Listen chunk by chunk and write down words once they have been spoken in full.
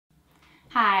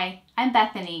Hi, I'm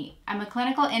Bethany. I'm a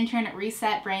clinical intern at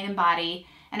Reset Brain and Body,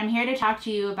 and I'm here to talk to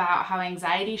you about how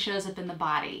anxiety shows up in the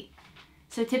body.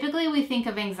 So typically we think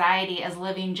of anxiety as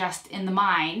living just in the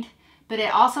mind, but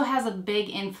it also has a big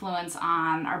influence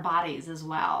on our bodies as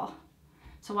well.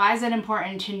 So why is it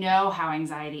important to know how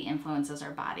anxiety influences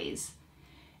our bodies?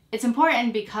 It's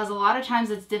important because a lot of times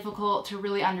it's difficult to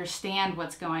really understand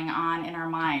what's going on in our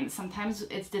minds. Sometimes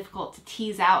it's difficult to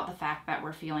tease out the fact that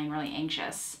we're feeling really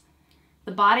anxious.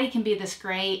 The body can be this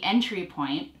great entry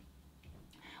point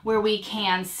where we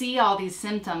can see all these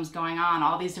symptoms going on,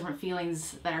 all these different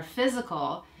feelings that are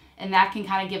physical, and that can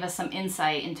kind of give us some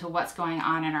insight into what's going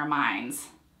on in our minds.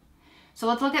 So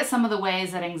let's look at some of the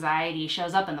ways that anxiety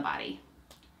shows up in the body.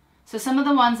 So some of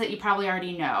the ones that you probably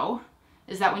already know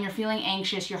is that when you're feeling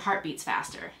anxious, your heart beats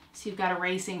faster. So you've got a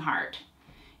racing heart.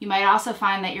 You might also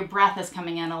find that your breath is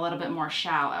coming in a little bit more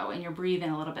shallow and you're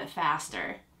breathing a little bit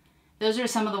faster. Those are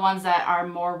some of the ones that are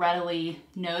more readily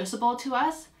noticeable to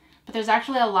us, but there's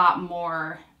actually a lot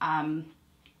more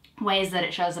ways that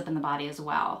it shows up in the body as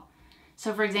well.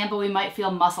 So for example, we might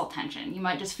feel muscle tension. You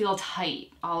might just feel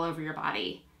tight all over your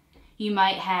body. You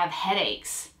might have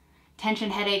headaches.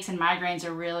 Tension headaches and migraines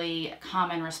are really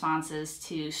common responses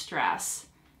to stress.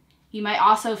 You might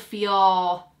also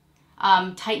feel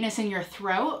tightness in your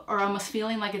throat or almost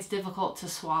feeling like it's difficult to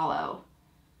swallow.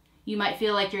 You might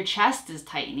feel like your chest is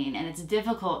tightening and it's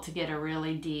difficult to get a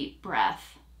really deep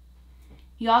breath.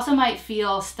 You also might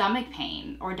feel stomach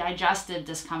pain or digestive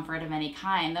discomfort of any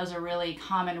kind. Those are really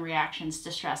common reactions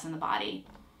to stress in the body.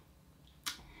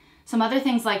 Some other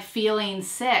things like feeling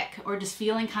sick or just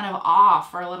feeling kind of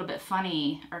off or a little bit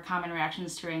funny are common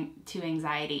reactions to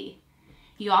anxiety.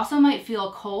 You also might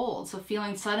feel cold, so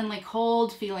feeling suddenly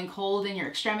cold, feeling cold in your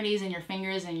extremities and your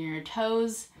fingers and your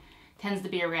toes tends to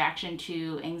be a reaction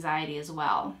to anxiety as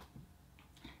well.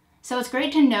 So it's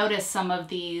great to notice some of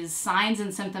these signs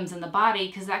and symptoms in the body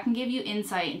because that can give you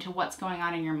insight into what's going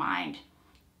on in your mind.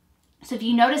 So if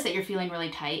you notice that you're feeling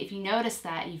really tight, if you notice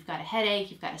that you've got a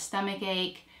headache, you've got a stomach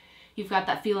ache, you've got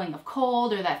that feeling of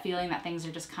cold or that feeling that things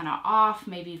are just kind of off,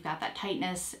 maybe you've got that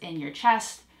tightness in your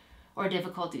chest or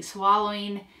difficulty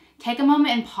swallowing, take a moment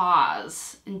and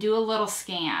pause and do a little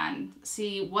scan.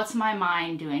 See, what's my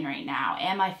mind doing right now?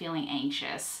 Am I feeling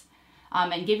anxious?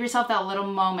 And give yourself that little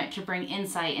moment to bring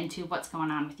insight into what's going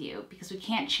on with you, because we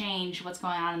can't change what's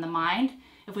going on in the mind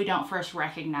if we don't first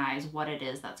recognize what it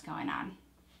is that's going on.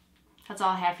 That's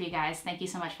all I have for you guys. Thank you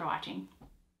so much for watching.